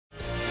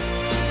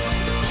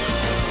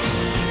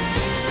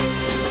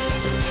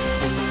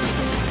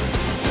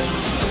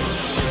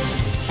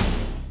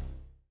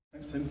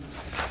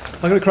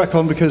I'm going to crack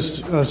on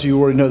because, as you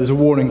already know, there's a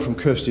warning from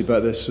Kirsty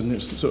about this, and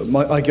it's sort of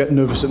I get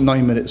nervous at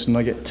 9 minutes and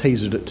I get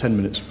tasered at 10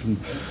 minutes from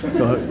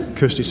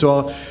Kirsty.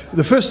 So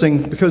the first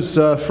thing, because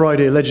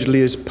Friday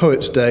allegedly is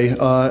Poets' Day,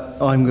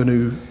 I'm going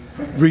to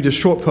read a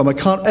short poem. I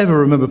can't ever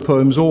remember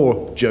poems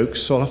or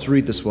jokes, so I'll have to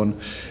read this one.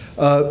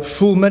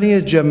 Full many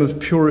a gem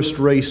of purest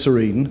ray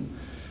serene,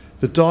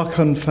 the dark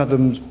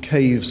unfathomed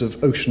caves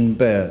of ocean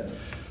bare.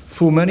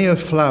 Full many a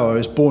flower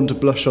is born to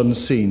blush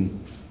unseen,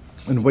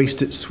 and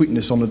waste its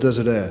sweetness on the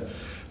desert air.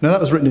 Now that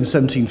was written in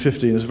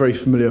 1750 and is a very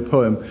familiar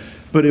poem,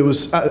 but it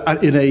was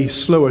in a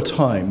slower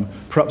time,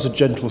 perhaps a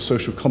gentle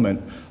social comment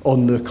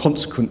on the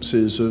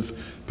consequences of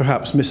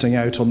perhaps missing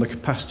out on the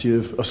capacity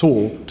of us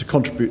all to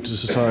contribute to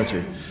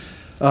society.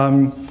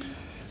 And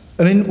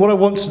what I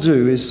want to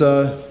do is,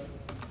 how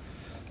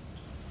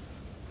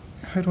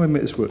do I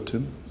make this work,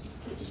 Tim?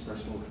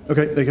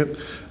 Okay, there you go.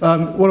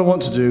 What I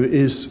want to do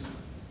is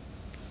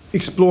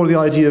explore the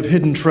idea of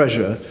hidden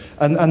treasure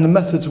and the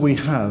methods we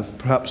have,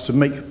 perhaps, to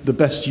make the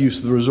best use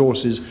of the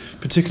resources,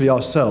 particularly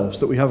ourselves,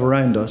 that we have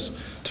around us,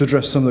 to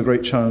address some of the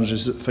great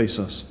challenges that face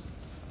us.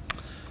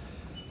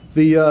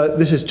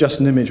 This is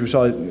just an image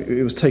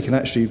it was taken,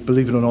 actually,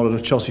 believe it or not, at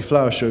a Chelsea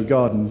Flower Show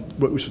garden,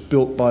 which was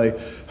built by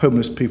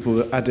homeless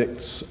people,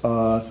 addicts,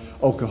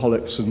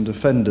 alcoholics and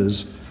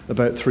offenders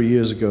about 3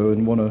 years ago,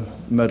 and won a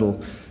medal.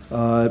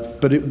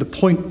 But the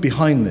point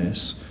behind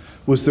this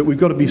was that we've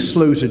got to be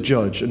slow to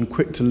judge and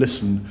quick to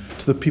listen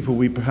to the people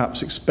we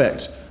perhaps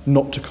expect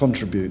not to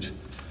contribute.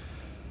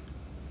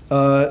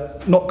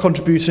 Not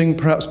contributing,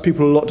 perhaps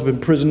people are locked up in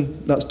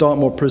prison. That's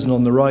Dartmoor Prison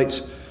on the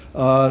right.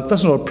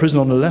 That's not a prison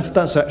on the left.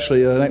 That's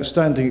actually an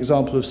outstanding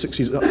example of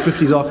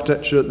 50s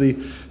architecture at the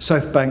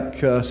South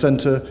Bank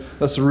Centre.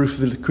 That's the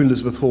roof of the Queen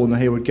Elizabeth Hall and the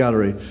Hayward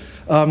Gallery.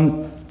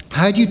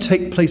 How do you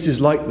take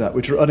places like that,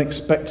 which are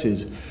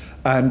unexpected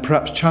and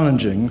perhaps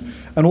challenging,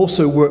 and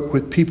also work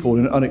with people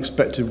in an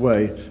unexpected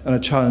way and a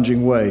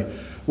challenging way?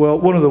 Well,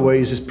 one of the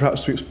ways is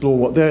perhaps to explore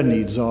what their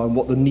needs are and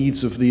what the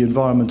needs of the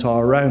environment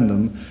are around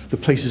them, the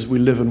places we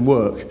live and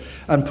work,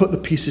 and put the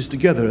pieces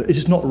together. It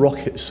is not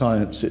rocket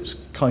science, it's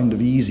kind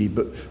of easy,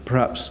 but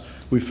perhaps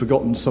we've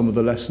forgotten some of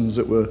the lessons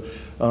that were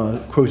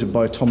quoted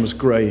by Thomas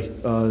Gray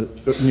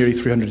nearly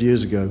 300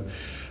 years ago.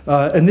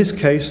 In this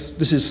case,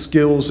 this is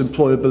skills,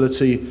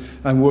 employability,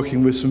 and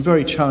working with some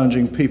very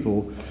challenging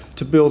people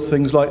to build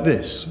things like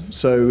this.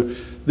 So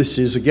this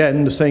is,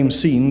 again, the same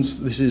scenes.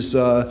 This is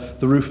the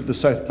roof of the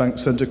South Bank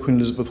Centre, Queen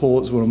Elizabeth Hall.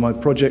 It's one of my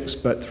projects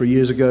about 3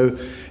 years ago.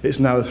 It's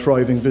now a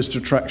thriving visitor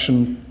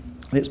attraction.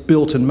 It's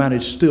built and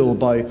managed still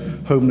by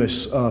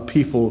homeless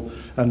people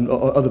and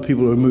other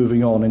people who are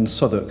moving on in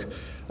Southwark.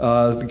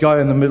 The guy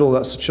in the middle,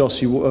 that's the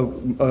Chelsea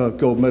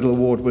Gold Medal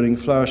Award-winning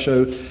flower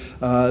show.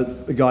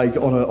 A guy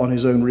on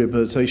his own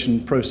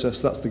rehabilitation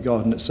process, that's the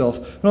garden itself.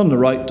 And on the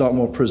right,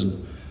 Dartmoor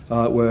Prison,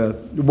 where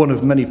one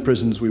of many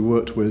prisons we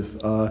worked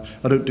with. I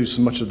don't do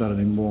so much of that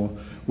anymore,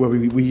 where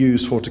we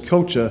use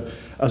horticulture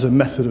as a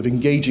method of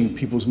engaging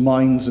people's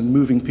minds and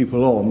moving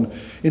people on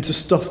into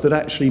stuff that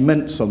actually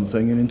meant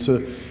something, and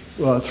into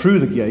through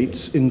the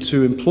gates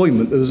into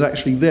employment that is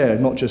actually there,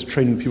 not just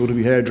training people to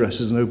be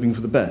hairdressers and hoping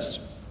for the best.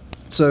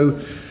 So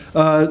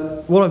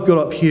what I've got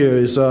up here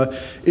is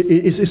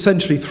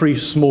essentially 3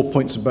 small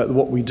points about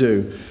what we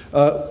do.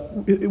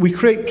 We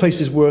create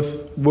places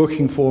worth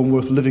working for and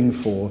worth living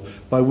for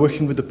by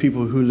working with the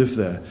people who live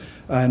there.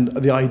 And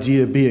the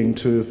idea being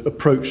to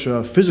approach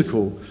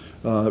physical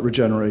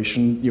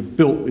regeneration, your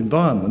built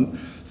environment,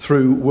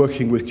 through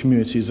working with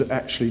communities that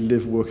actually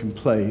live, work and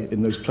play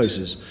in those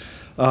places.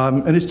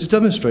 And it's to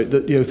demonstrate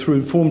that, through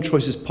informed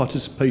choices,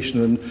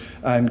 participation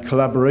and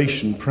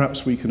collaboration,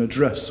 perhaps we can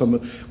address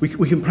we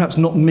can perhaps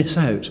not miss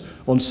out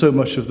on so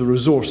much of the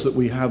resource that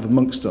we have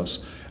amongst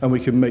us, and we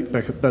can make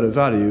better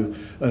value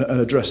and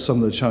address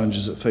some of the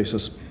challenges that face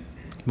us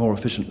more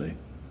efficiently.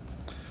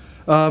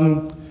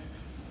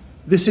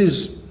 This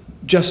is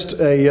just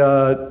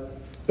an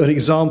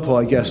example,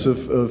 I guess,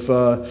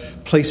 of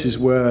places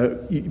where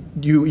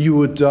you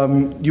would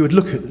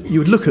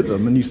look at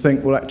them and you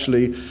think, well,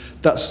 actually,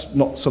 that's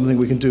not something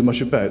we can do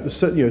much about.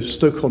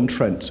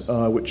 Stoke-On-Trent,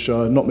 which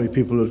not many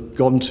people have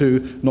gone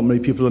to, not many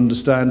people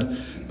understand,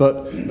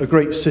 but a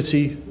great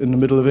city in the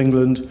middle of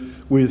England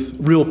with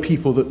real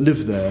people that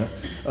live there,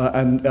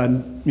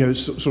 and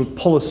sort of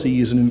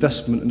policies and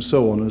investment and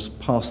so on has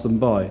passed them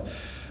by.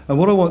 And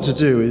what I want to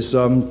do is,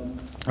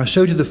 I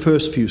showed you the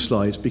first few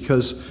slides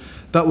because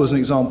that was an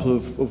example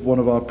of one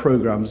of our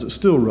programs that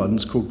still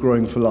runs, called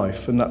Growing for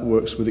Life, and that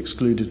works with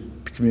excluded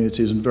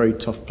communities and very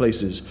tough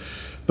places.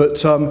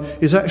 But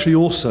is actually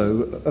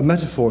also a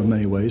metaphor in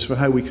many ways for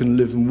how we can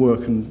live and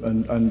work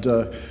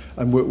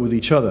and work with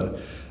each other.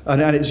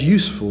 And it's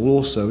useful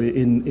also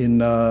in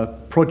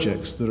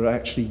projects that are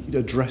actually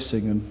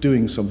addressing and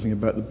doing something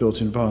about the built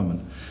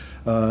environment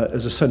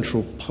as a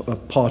central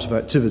part of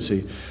activity.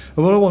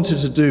 And what I wanted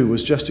to do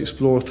was just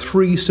explore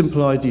 3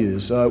 simple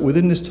ideas.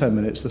 Within this 10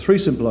 minutes, the 3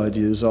 simple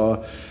ideas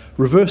are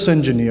reverse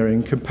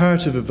engineering,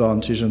 comparative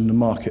advantage, and the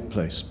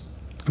marketplace.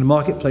 And the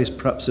marketplace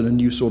perhaps in a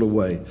new sort of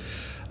way.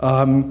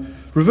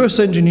 Reverse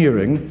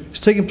engineering is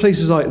taking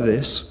places like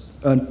this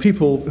and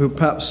people who are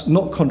perhaps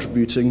not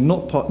contributing,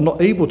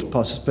 not able to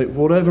participate for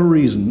whatever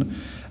reason,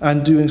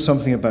 and doing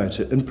something about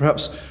it, and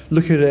perhaps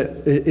look at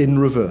it in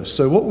reverse.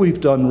 So what we've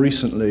done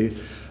recently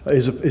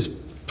is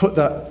put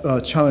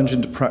that challenge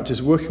into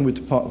practice, working with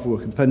Department for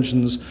Work and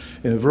Pensions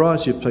in a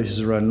variety of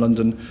places around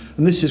London.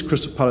 And this is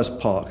Crystal Palace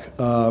Park,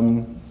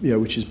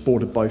 which is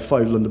bordered by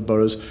 5 London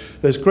boroughs.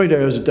 There's great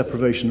areas of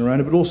deprivation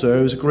around it, but also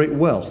areas of great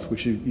wealth,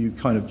 which you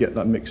kind of get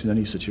that mix in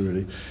any city,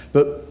 really.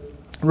 But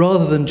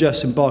rather than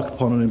just embark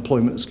upon an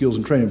employment, skills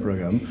and training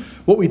program,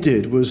 what we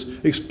did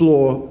was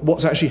explore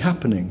what's actually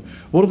happening.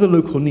 What are the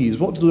local needs?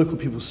 What do the local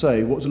people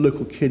say? What do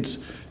local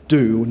kids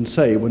do and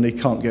say when they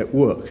can't get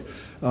work?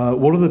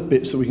 What are the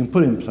bits that we can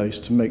put in place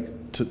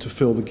to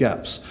fill the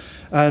gaps?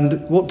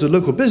 And what do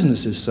local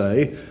businesses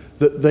say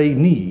that they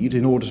need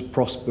in order to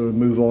prosper and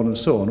move on and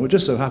so on? Well, it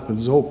just so happens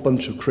there's a whole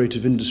bunch of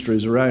creative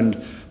industries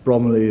around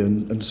Bromley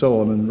and so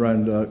on, and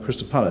around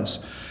Crystal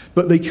Palace.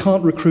 But they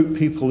can't recruit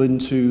people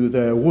into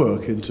their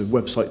work, into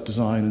website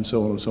design and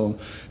so on,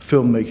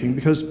 filmmaking,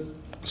 because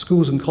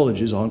schools and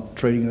colleges aren't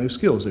training those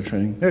skills, they're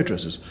training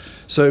hairdressers.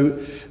 So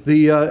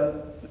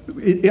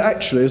it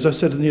actually, as I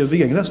said in the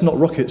beginning, that's not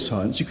rocket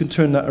science. You can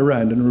turn that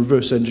around and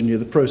reverse engineer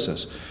the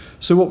process.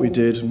 So what we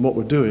did and what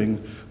we're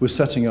doing was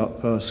setting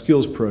up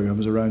skills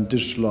programs around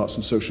digital arts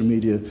and social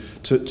media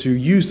to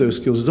use those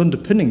skills as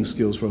underpinning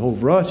skills for a whole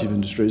variety of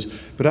industries,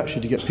 but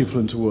actually to get people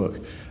into work.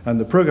 And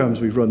the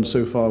programs we've run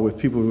so far with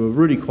people who are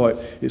really quite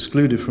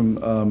excluded from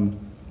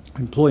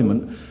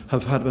employment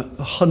have had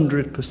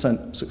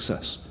 100%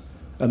 success.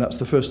 And that's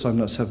the first time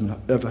that's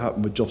ever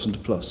happened with Jobs Centre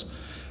Plus.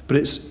 But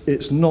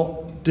it's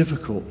not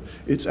difficult.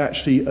 It's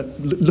actually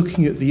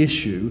looking at the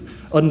issue,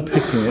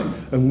 unpicking it,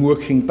 and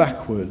working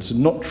backwards,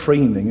 and not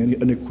training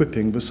and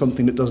equipping for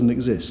something that doesn't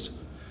exist.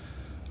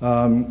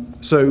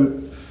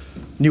 So,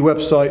 new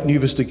website, new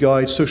visitor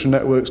guide, social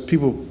networks,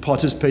 people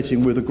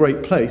participating with a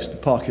great place, the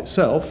park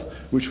itself,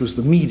 which was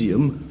the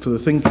medium for the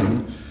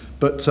thinking,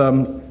 but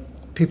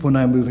people are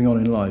now moving on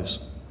in lives.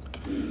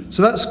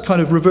 So that's kind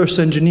of reverse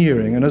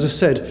engineering, and as I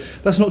said,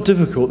 that's not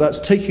difficult. That's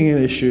taking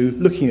an issue,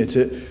 looking at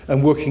it,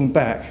 and working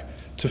back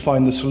to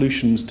find the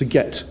solutions to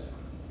get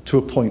to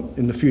a point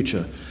in the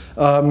future.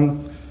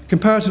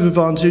 Comparative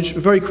advantage, a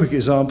very quick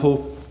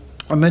example.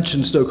 I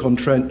mentioned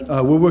Stoke-On-Trent.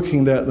 We're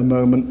working there at the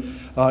moment,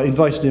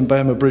 invited in by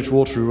Emma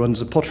Bridgewater, who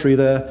runs a pottery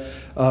there,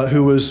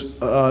 who was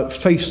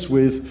faced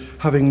with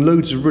having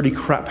loads of really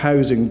crap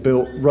housing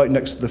built right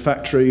next to the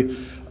factory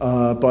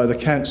by the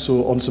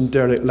council on some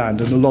derelict land,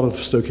 and a lot of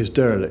Stoke is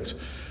derelict.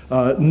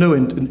 No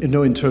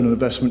internal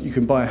investment. You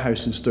can buy a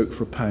house in Stoke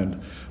for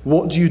 £1.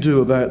 What do you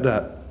do about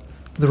that?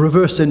 The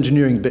reverse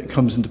engineering bit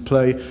comes into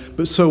play,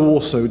 but so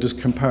also does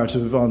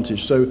comparative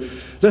advantage. So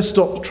let's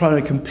stop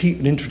trying to compete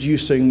and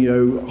introducing,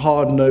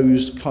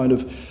 hard-nosed kind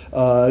of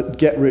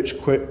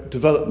get-rich-quick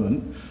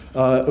development,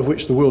 of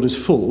which the world is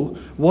full.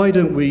 Why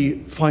don't we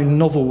find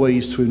novel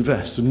ways to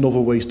invest and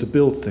novel ways to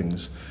build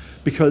things?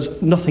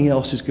 Because nothing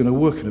else is going to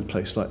work in a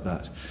place like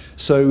that.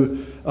 So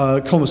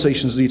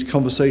conversations lead to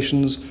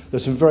conversations.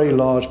 There's some very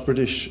large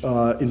British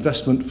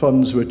investment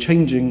funds who are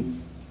changing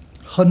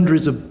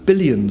hundreds of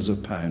billions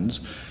of pounds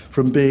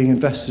from being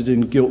invested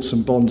in gilts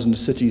and bonds in the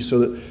city so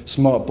that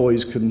smart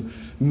boys can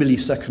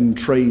millisecond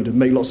trade and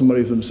make lots of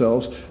money for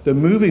themselves. They're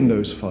moving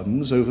those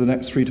funds over the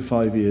next 3 to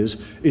 5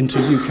 years into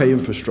UK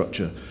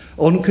infrastructure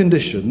on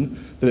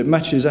condition that it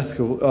matches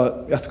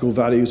ethical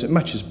values, it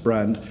matches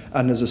brand,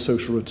 and there's a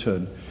social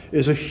return.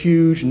 It's a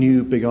huge,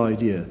 new, big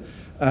idea.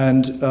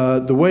 And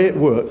the way it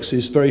works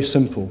is very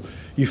simple.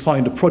 You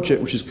find a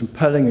project which is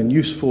compelling and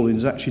useful and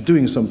is actually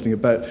doing something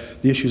about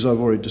the issues I've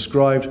already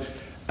described,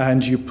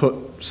 and you put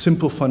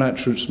simple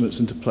financial instruments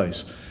into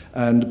place.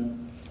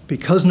 And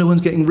because no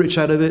one's getting rich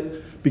out of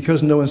it,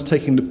 because no one's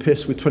taking the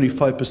piss with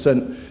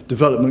 25%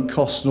 development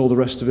costs and all the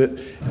rest of it,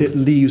 it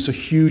leaves a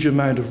huge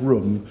amount of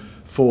room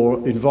for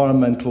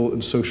environmental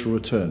and social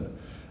return.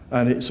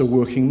 And it's a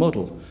working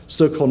model.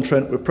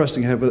 Stoke-On-Trent, we're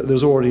pressing ahead, but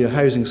there's already a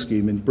housing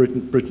scheme in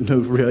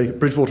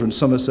Bridgewater and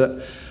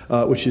Somerset,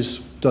 which is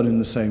done in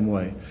the same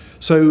way.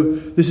 So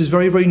this is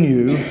very, very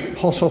new,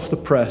 hot off the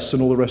press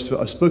and all the rest of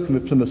it. I've spoken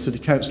with Plymouth City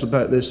Council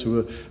about this,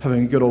 who are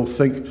having a good old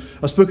think.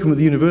 I've spoken with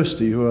the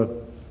university, who are a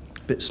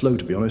bit slow,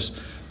 to be honest,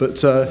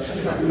 but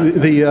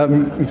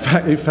in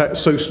fact,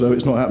 so slow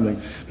it's not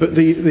happening. But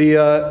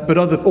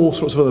all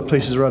sorts of other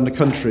places around the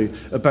country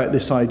about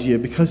this idea,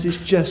 because it's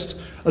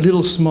just a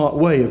little smart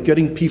way of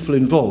getting people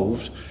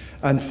involved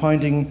and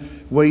finding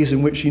ways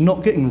in which you're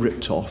not getting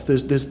ripped off.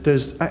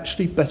 There's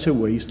actually better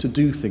ways to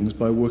do things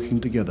by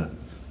working together.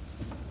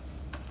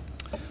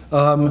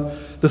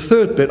 The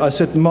third bit, I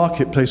said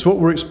marketplace. What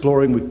we're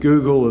exploring with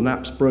Google and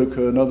Apps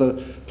Broker and other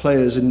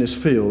players in this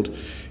field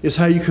is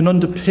how you can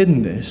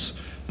underpin this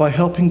by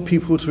helping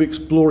people to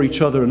explore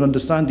each other and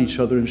understand each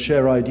other and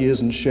share ideas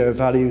and share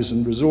values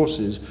and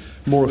resources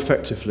more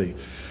effectively.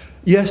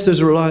 Yes, there's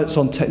a reliance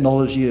on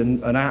technology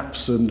and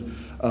apps and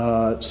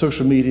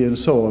social media and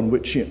so on,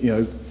 which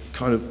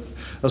kind of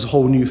as a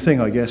whole new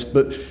thing, I guess,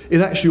 but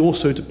it actually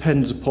also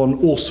depends upon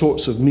all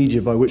sorts of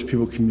media by which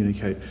people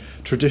communicate,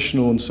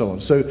 traditional and so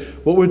on. So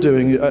what we're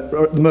doing at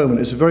the moment,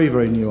 is a very,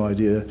 very new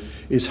idea,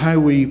 is how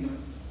we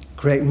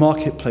create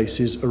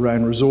marketplaces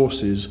around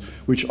resources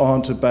which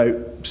aren't about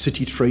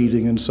city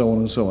trading and so on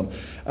and so on.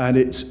 And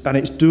it's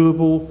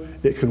doable,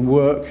 it can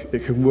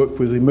work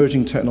with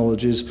emerging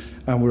technologies,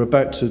 and we're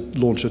about to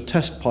launch a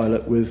test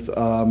pilot with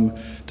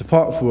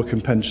Department for Work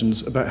and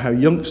Pensions about how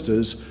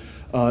youngsters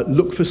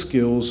look for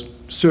skills,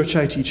 search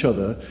out each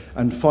other,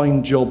 and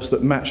find jobs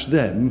that match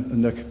them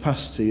and their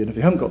capacity. And if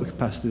they haven't got the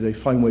capacity, they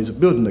find ways of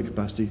building their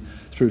capacity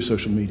through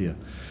social media.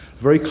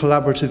 Very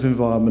collaborative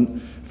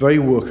environment, very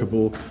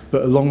workable,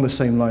 but along the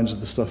same lines of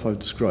the stuff I've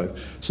described.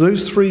 So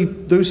those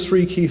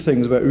three key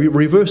things about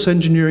reverse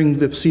engineering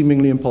the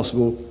seemingly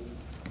impossible,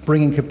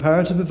 bringing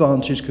comparative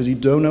advantage because you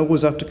don't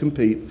always have to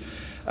compete,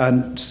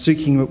 and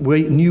seeking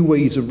new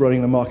ways of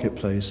running the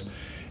marketplace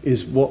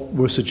is what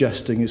we're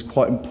suggesting is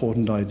quite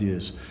important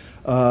ideas.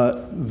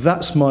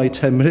 That's my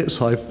 10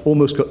 minutes. I've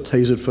almost got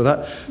tasered for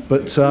that,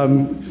 but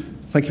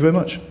thank you very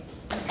much.